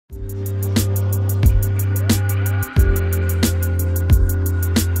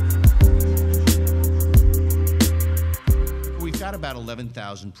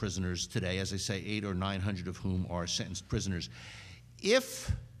11,000 prisoners today, as I say, 800 or 900 of whom are sentenced prisoners. If,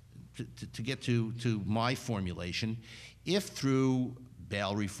 to get to my formulation, if through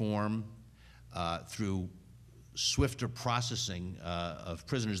bail reform, through swifter processing of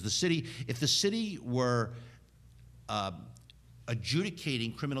prisoners, if the city were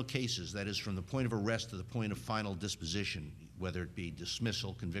adjudicating criminal cases, that is from the point of arrest to the point of final disposition, whether it be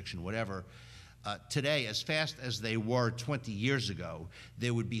dismissal, conviction, whatever, today, as fast as they were 20 years ago,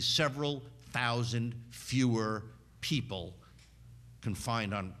 there would be several thousand fewer people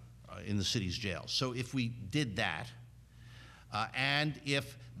confined in the city's jails. So if we did that, and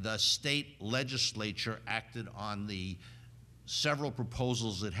if the state legislature acted on the several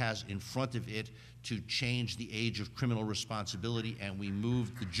proposals it has in front of it to change the age of criminal responsibility, and we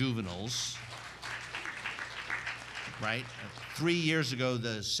moved the juveniles, right? 3 years ago,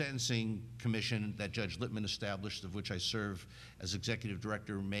 the Sentencing Commission that Judge Lippman established, of which I serve as executive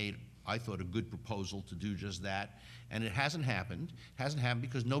director, made, I thought, a good proposal to do just that. And it hasn't happened. It hasn't happened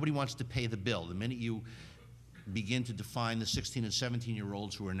because nobody wants to pay the bill. The minute you begin to define the 16 and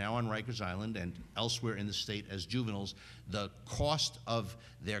 17-year-olds who are now on Rikers Island and elsewhere in the state as juveniles, the cost of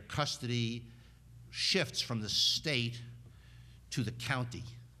their custody shifts from the state to the county,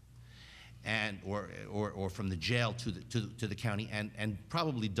 and or from the jail to the county, and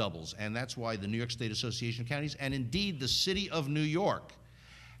probably doubles. And that's why the New York State Association of Counties, and indeed the city of New York,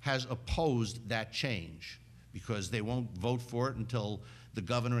 has opposed that change, because they won't vote for it until the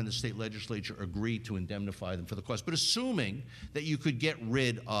governor and the state legislature agree to indemnify them for the cost. But assuming that you could get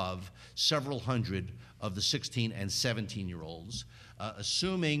rid of several hundred of the 16 and 17-year-olds,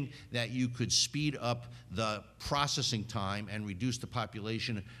 assuming that you could speed up the processing time and reduce the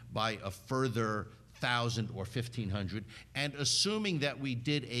population by a further 1,000 or 1,500, and assuming that we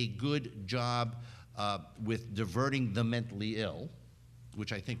did a good job with diverting the mentally ill,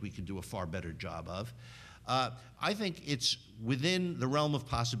 which I think we could do a far better job of, I think it's within the realm of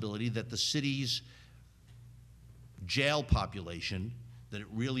possibility that the city's jail population that it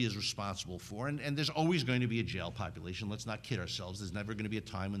really is responsible for, and there's always going to be a jail population, let's not kid ourselves, there's never going to be a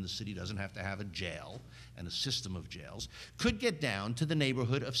time when the city doesn't have to have a jail and a system of jails, could get down to the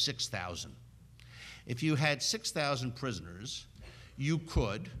neighborhood of 6,000. If you had 6,000 prisoners, you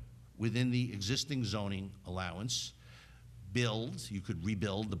could, within the existing zoning allowance, you could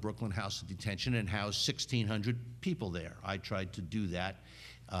rebuild the Brooklyn House of Detention and house 1,600 people there. I tried to do that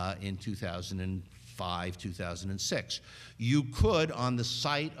in 2005, 2006. You could, on the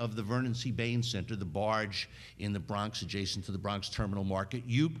site of the Vernon C. Bain Center, the barge in the Bronx, adjacent to the Bronx Terminal Market,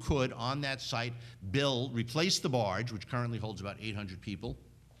 you could, on that site, replace the barge, which currently holds about 800 people,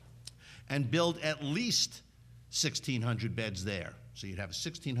 and build at least 1,600 beds there. So you'd have a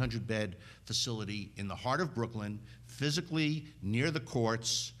 1,600-bed facility in the heart of Brooklyn, physically near the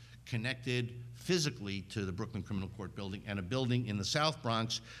courts, connected physically to the Brooklyn Criminal Court building, and a building in the South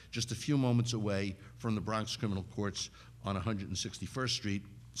Bronx just a few moments away from the Bronx Criminal Courts on 161st Street,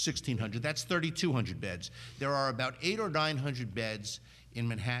 1,600. That's 3,200 beds. There are about 800 or 900 beds in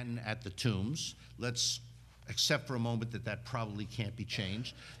Manhattan at the Tombs. Let's accept for a moment that that probably can't be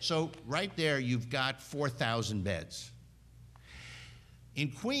changed. So right there, you've got 4,000 beds. In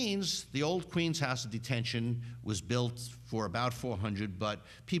Queens, the old Queens House of Detention was built for about 400, but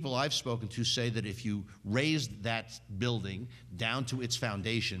people I've spoken to say that if you raised that building down to its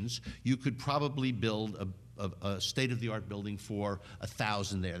foundations, you could probably build a state-of-the-art building for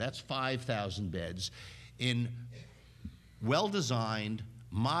 1,000 there. That's 5,000 beds in well-designed,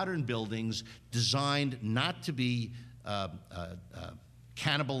 modern buildings designed not to be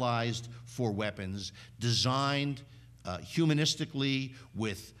cannibalized for weapons, designed humanistically,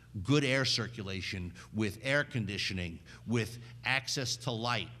 with good air circulation, with air conditioning, with access to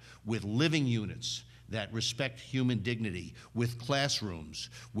light, with living units that respect human dignity, with classrooms,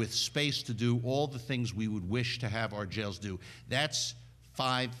 with space to do all the things we would wish to have our jails do. That's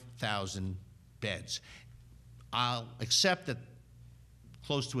 5,000 beds. I'll accept that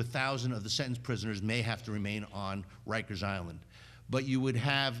close to 1,000 of the sentenced prisoners may have to remain on Rikers Island, but you would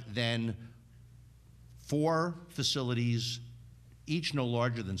have then 4 facilities, each no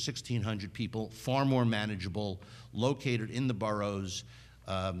larger than 1,600 people, far more manageable, located in the boroughs,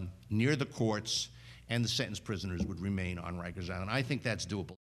 near the courts, and the sentenced prisoners would remain on Rikers Island. I think that's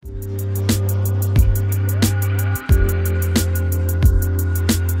doable.